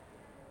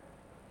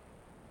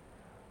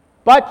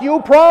But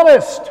you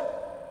promised.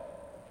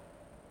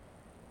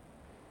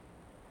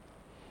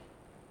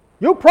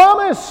 You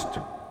promised.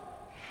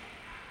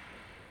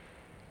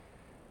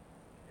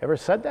 Ever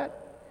said that?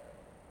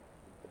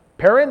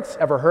 Parents,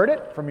 ever heard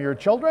it from your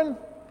children?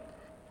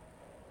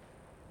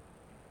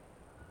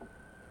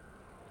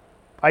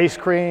 Ice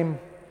cream.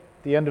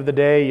 At the end of the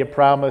day, you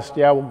promised,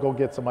 yeah, we'll go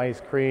get some ice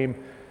cream.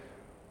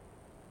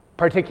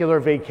 Particular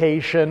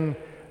vacation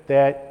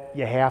that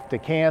you have to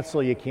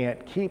cancel. You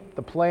can't keep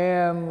the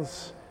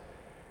plans.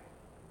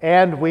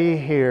 And we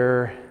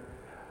hear,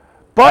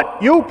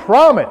 but you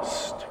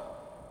promised.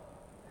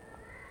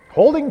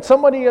 Holding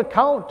somebody to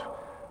account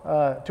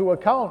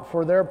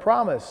for their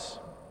promise.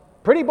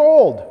 Pretty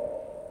bold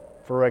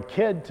for a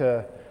kid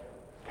to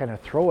kind of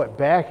throw it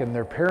back in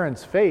their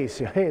parents' face.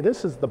 Hey,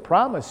 this is the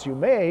promise you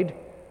made.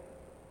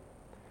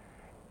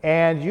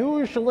 And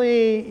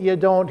usually you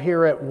don't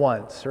hear it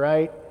once,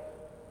 right?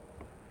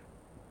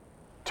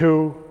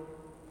 2,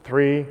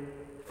 3,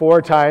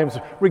 4 times,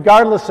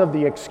 regardless of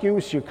the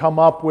excuse you come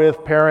up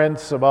with,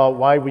 parents, about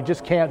why we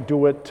just can't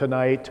do it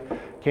tonight,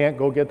 can't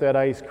go get that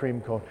ice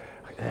cream cone.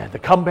 The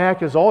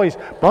comeback is always,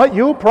 but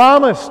you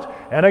promised.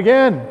 And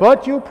again,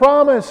 but you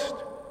promised.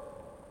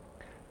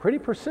 Pretty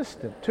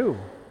persistent, too.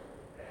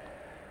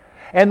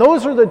 And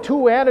those are the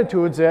two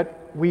attitudes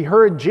that we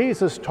heard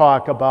Jesus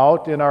talk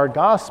about in our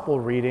gospel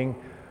reading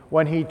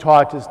when he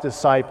taught his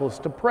disciples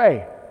to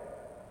pray.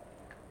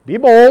 Be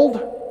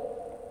bold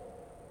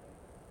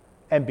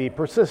and be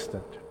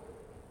persistent.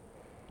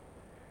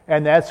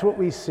 And that's what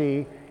we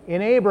see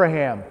in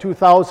Abraham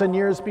 2,000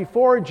 years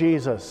before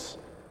Jesus.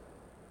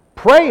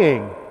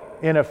 Praying,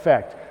 in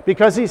effect,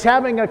 because he's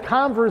having a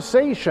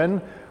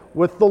conversation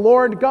with the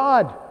Lord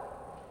God,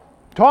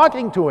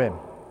 talking to him.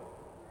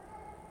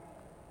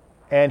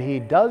 And he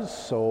does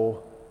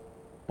so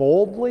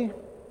boldly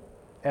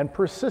and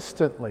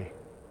persistently,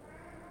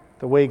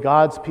 the way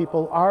God's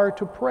people are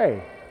to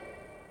pray.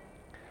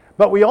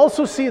 But we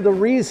also see the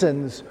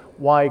reasons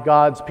why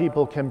God's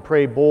people can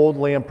pray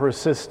boldly and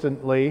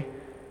persistently,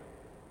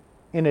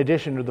 in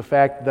addition to the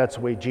fact that that's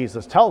the way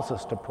Jesus tells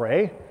us to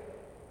pray.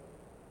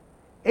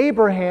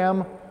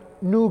 Abraham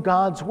knew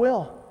God's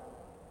will.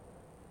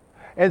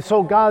 And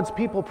so God's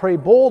people pray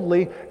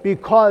boldly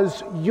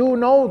because you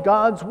know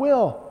God's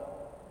will.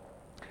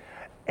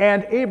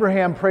 And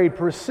Abraham prayed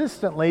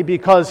persistently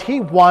because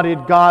he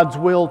wanted God's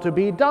will to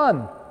be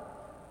done.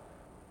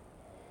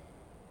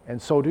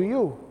 And so do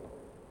you.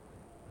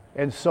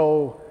 And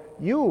so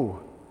you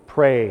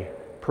pray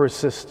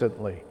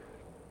persistently.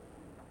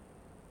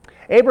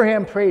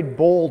 Abraham prayed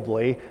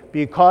boldly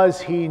because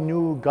he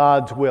knew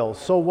God's will.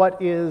 So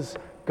what is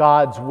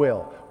God's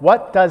will?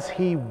 What does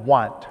he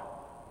want?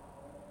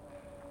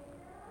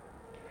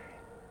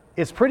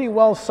 It's pretty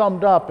well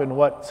summed up in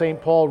what St.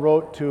 Paul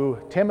wrote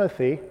to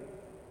Timothy.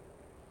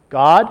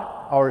 God,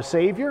 our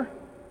Savior,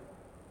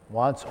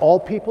 wants all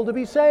people to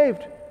be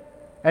saved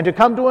and to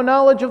come to a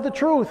knowledge of the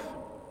truth.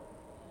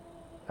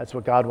 That's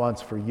what God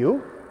wants for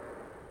you,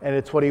 and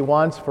it's what he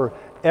wants for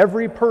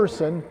every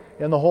person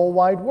in the whole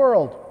wide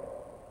world.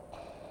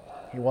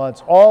 He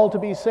wants all to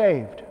be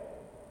saved.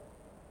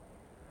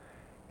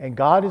 And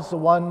God is the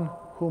one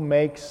who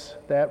makes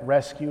that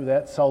rescue,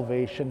 that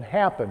salvation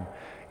happen.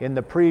 In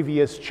the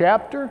previous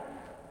chapter,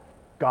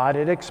 God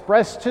had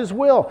expressed his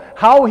will,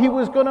 how he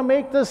was going to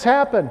make this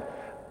happen.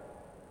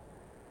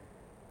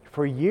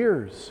 For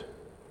years,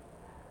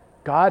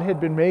 God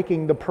had been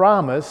making the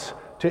promise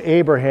to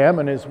Abraham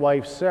and his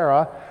wife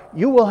Sarah,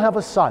 you will have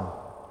a son.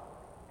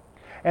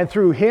 And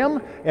through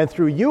him and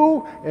through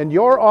you and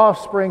your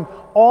offspring,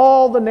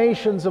 all the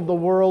nations of the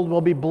world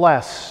will be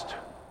blessed.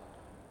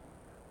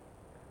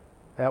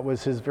 That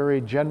was his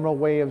very general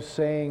way of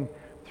saying,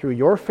 through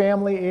your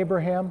family,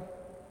 Abraham,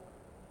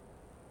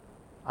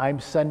 I'm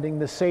sending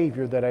the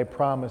Savior that I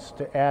promised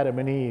to Adam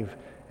and Eve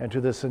and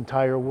to this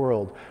entire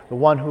world. The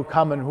one who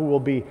come and who will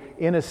be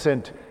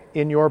innocent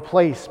in your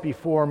place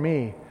before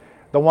me.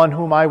 The one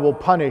whom I will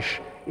punish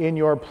in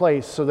your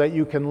place so that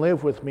you can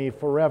live with me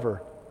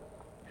forever.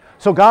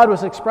 So God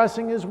was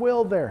expressing his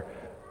will there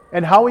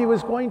and how he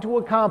was going to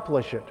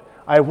accomplish it.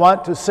 I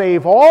want to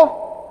save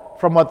all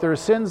from what their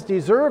sins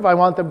deserve. I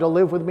want them to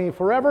live with me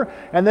forever.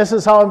 And this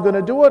is how I'm going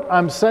to do it.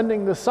 I'm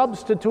sending the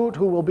substitute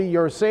who will be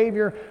your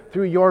Savior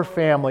through your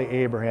family,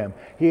 Abraham.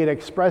 He had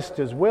expressed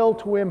his will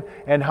to him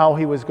and how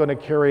he was going to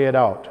carry it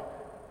out.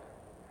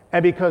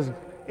 And because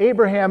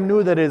Abraham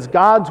knew that it is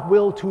God's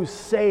will to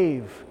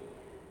save,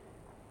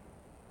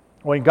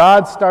 when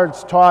God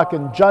starts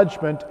talking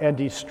judgment and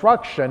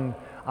destruction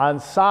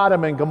on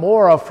Sodom and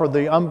Gomorrah for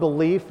the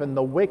unbelief and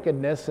the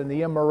wickedness and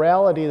the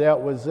immorality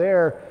that was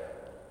there,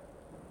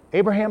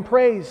 Abraham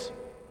prays.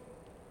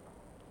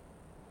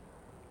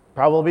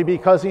 Probably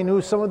because he knew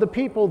some of the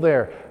people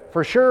there.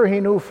 For sure, he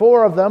knew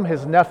 4 of them,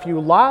 his nephew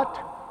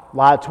Lot,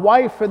 Lot's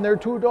wife, and their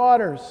 2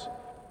 daughters.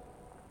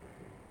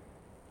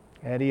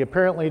 And he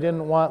apparently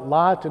didn't want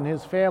Lot and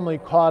his family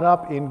caught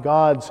up in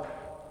God's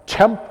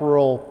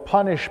temporal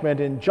punishment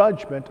and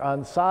judgment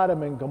on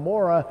Sodom and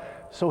Gomorrah,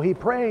 so he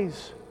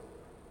prays.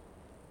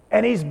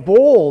 And he's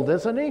bold,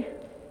 isn't he?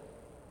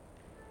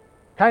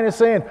 kind of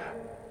saying,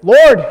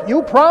 Lord,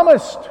 you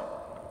promised.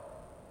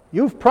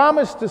 You've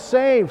promised to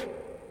save.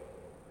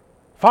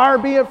 Far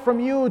be it from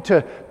you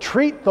to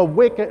treat the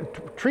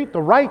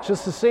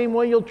righteous the same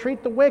way you'll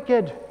treat the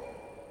wicked.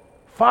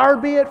 Far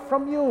be it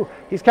from you.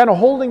 He's kind of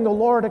holding the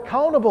Lord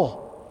accountable.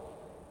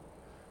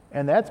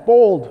 And that's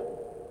bold.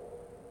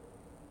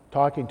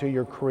 Talking to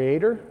your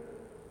Creator,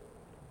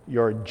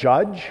 your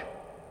judge,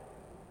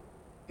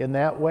 in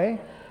that way.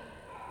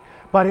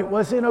 But it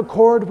was in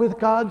accord with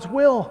God's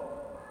will.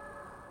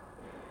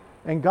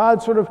 And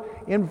God sort of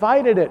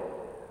invited it.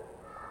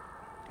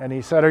 And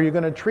he said, are you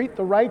going to treat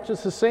the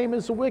righteous the same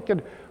as the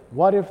wicked?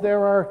 What if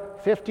there are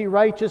 50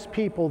 righteous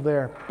people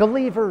there?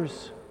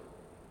 Believers.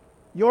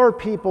 Your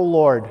people,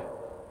 Lord.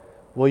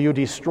 Will you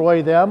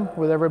destroy them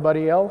with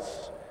everybody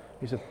else?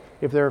 He said,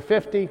 if there are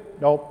 50,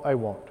 nope, I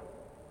won't.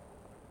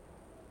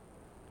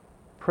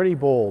 Pretty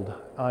bold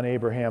on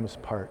Abraham's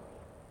part.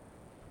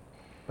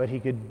 But he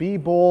could be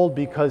bold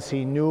because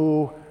he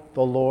knew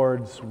the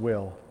Lord's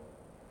will.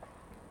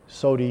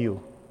 So do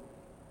you.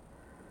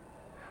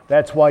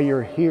 That's why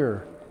you're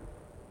here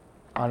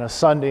on a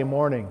Sunday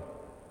morning,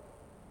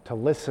 to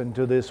listen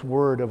to this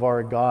word of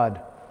our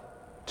God,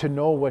 to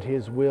know what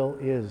His will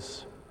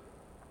is.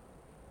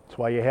 That's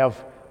why you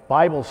have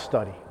Bible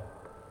study.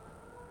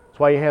 That's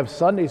why you have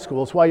Sunday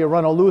school. That's why you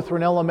run a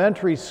Lutheran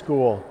elementary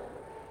school,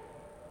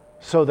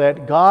 so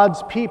that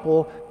God's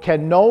people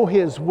can know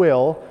His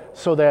will,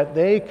 so that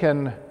they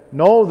can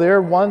know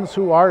they're ones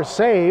who are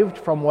saved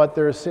from what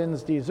their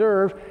sins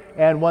deserve,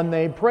 and when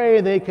they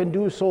pray, they can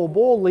do so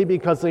boldly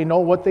because they know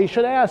what they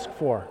should ask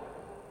for.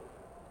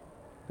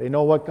 They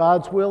know what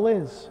God's will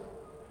is.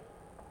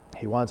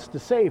 He wants to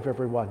save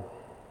everyone.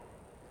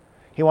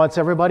 He wants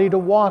everybody to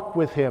walk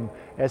with Him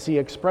as He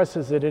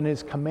expresses it in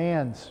His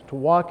commands, to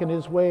walk in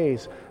His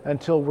ways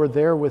until we're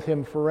there with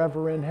Him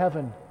forever in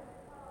heaven.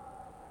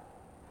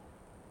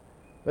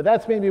 But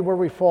that's maybe where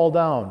we fall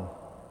down.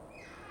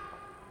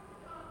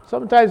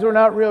 Sometimes we're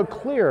not real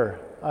clear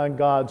on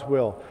God's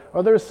will.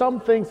 Or there's some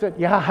things that,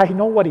 yeah, I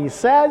know what He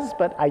says,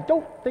 but I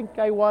don't think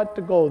I want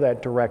to go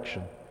that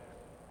direction.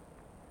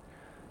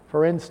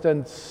 For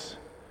instance,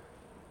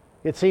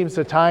 it seems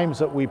the times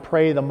that we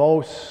pray the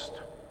most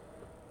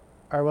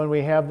are when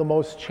we have the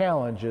most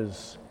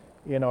challenges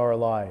in our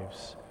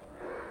lives.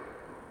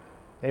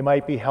 They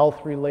might be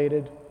health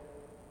related.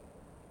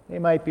 They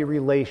might be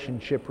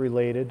relationship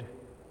related.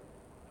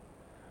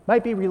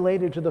 Might be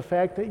related to the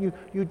fact that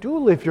you do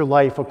live your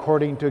life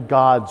according to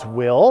God's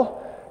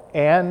will,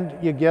 and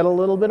you get a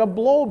little bit of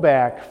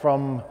blowback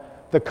from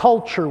the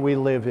culture we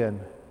live in.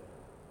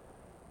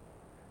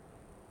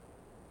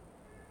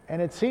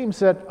 And it seems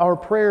that our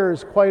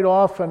prayers quite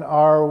often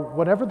are,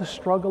 whatever the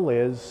struggle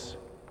is,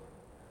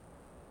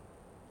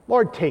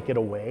 Lord, take it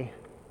away.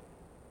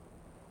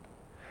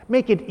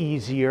 Make it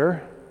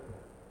easier.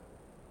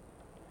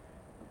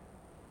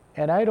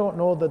 And I don't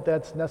know that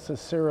that's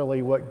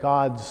necessarily what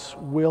God's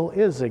will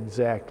is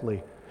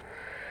exactly.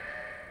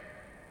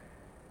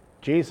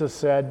 Jesus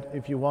said,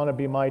 if you want to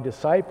be my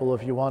disciple,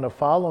 if you want to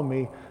follow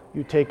me,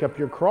 you take up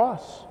your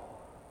cross.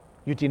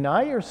 You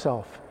deny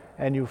yourself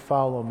and you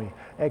follow me.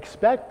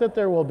 Expect that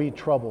there will be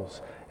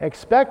troubles.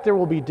 Expect there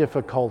will be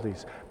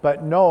difficulties.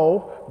 But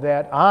know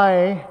that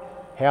I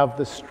have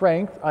the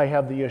strength, I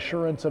have the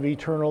assurance of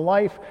eternal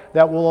life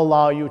that will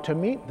allow you to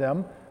meet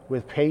them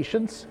with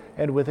patience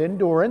and with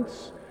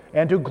endurance,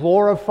 and to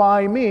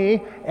glorify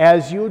me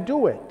as you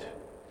do it.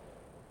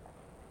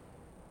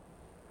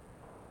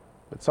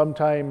 But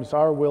sometimes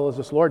our will is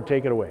this, Lord,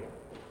 take it away.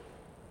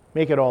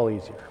 Make it all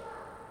easier.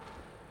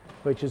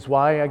 Which is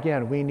why,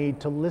 again, we need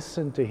to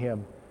listen to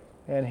Him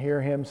and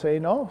hear Him say,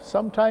 no,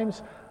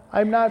 sometimes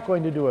I'm not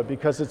going to do it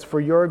because it's for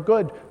your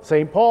good.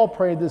 St. Paul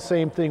prayed the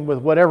same thing with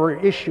whatever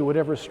issue,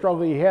 whatever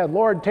struggle he had.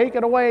 Lord, take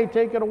it away,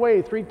 take it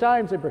away. 3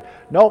 times they prayed.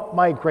 Nope,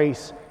 my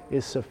grace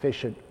is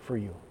sufficient for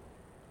you.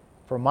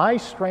 For my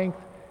strength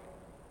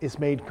is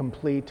made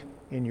complete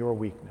in your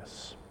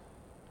weakness.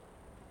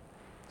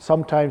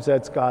 Sometimes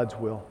that's God's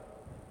will,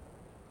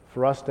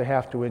 for us to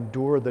have to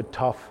endure the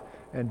tough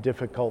and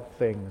difficult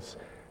things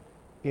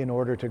in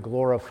order to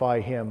glorify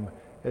Him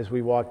as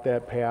we walk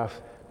that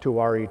path to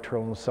our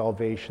eternal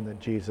salvation that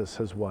Jesus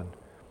has won.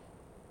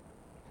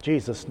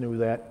 Jesus knew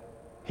that.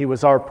 He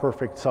was our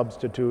perfect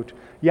substitute.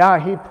 Yeah,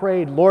 He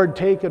prayed, Lord,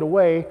 take it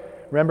away.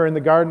 Remember in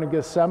the Garden of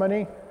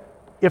Gethsemane?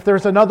 If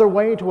there's another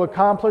way to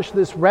accomplish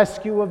this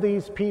rescue of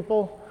these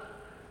people,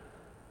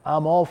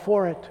 I'm all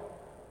for it.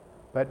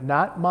 But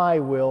not my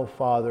will,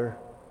 Father,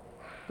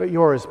 but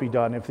yours be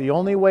done. If the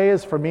only way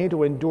is for me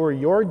to endure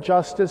your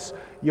justice,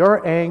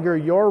 your anger,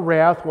 your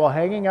wrath while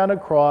hanging on a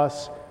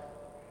cross,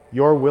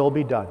 your will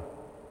be done.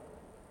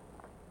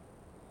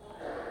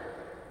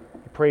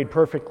 He prayed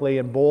perfectly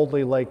and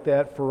boldly like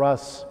that for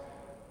us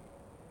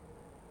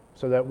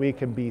so that we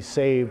can be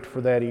saved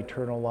for that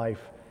eternal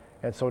life.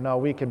 And so now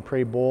we can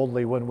pray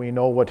boldly when we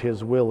know what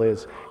His will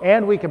is.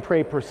 And we can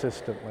pray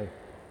persistently.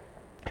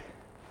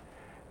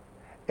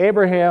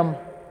 Abraham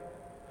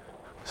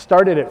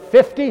started at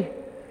 50.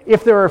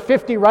 If there are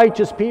 50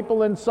 righteous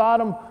people in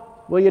Sodom,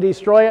 Will you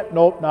destroy it?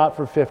 Nope, not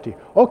for 50.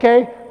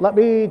 Okay, let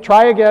me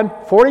try again.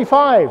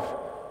 45.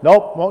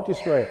 Nope, won't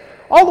destroy it.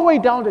 All the way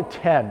down to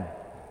 10.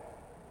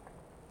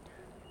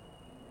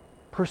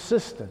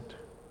 Persistent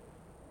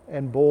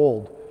and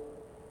bold,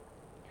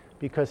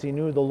 because he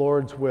knew the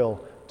Lord's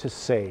will to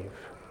save.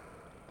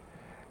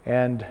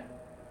 And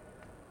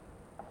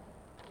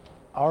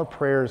our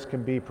prayers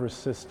can be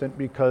persistent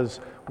because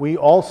we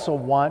also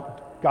want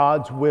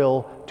God's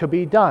will to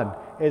be done,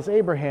 as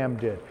Abraham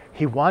did.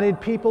 He wanted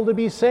people to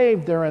be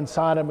saved there in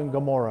Sodom and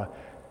Gomorrah.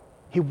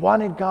 He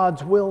wanted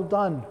God's will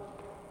done.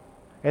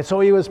 And so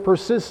he was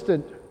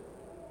persistent.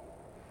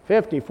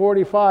 50,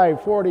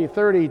 45, 40,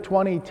 30,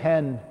 20,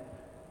 10.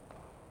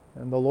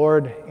 And the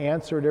Lord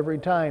answered every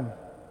time.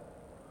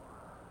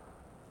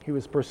 He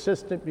was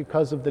persistent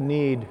because of the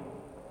need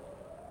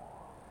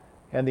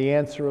and the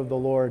answer of the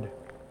Lord.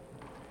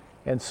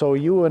 And so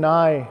you and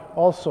I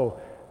also,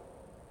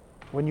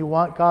 when you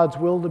want God's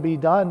will to be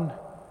done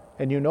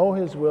and you know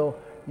His will,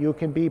 you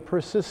can be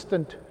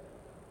persistent.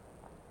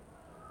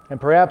 And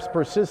perhaps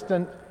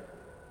persistent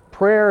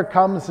prayer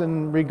comes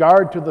in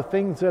regard to the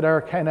things that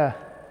are kind of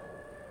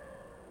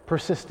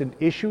persistent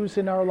issues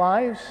in our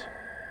lives.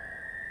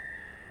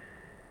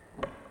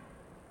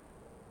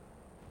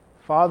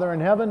 Father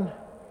in heaven,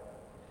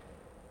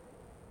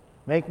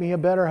 make me a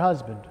better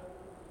husband.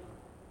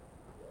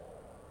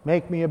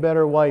 Make me a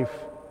better wife.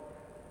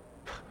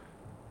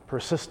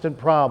 Persistent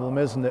problem,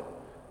 isn't it,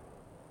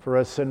 for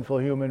us sinful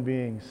human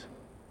beings?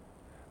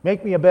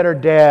 Make me a better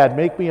dad.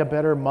 Make me a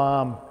better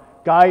mom.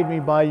 Guide me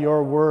by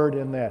your word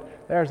in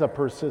that. There's a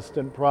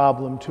persistent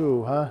problem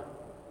too, huh?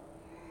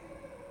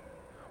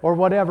 Or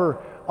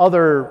whatever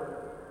other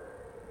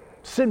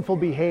sinful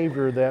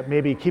behavior that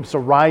maybe keeps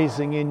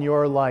arising in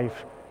your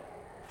life.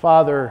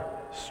 Father,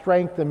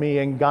 strengthen me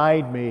and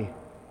guide me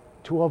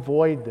to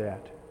avoid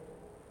that.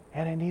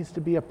 And it needs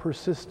to be a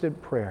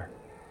persistent prayer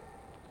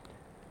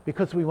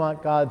because we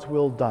want God's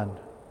will done.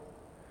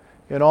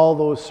 In all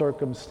those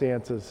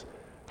circumstances,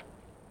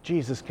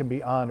 Jesus can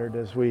be honored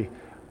as we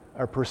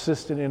are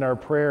persistent in our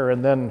prayer,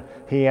 and then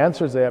He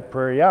answers that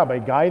prayer, by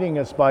guiding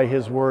us by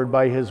His word,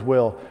 by His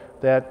will,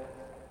 that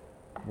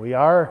we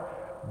are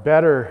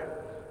better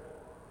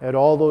at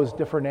all those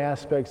different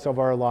aspects of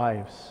our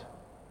lives.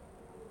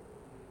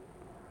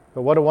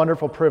 But what a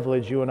wonderful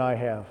privilege you and I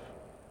have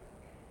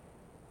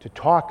to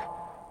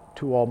talk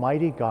to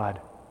Almighty God,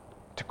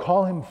 to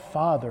call Him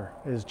Father,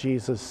 as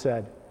Jesus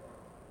said,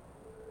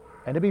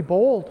 and to be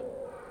bold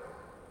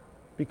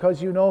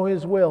because you know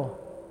His will,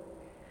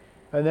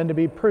 and then to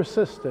be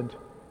persistent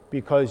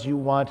because you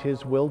want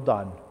His will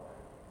done.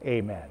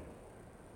 Amen.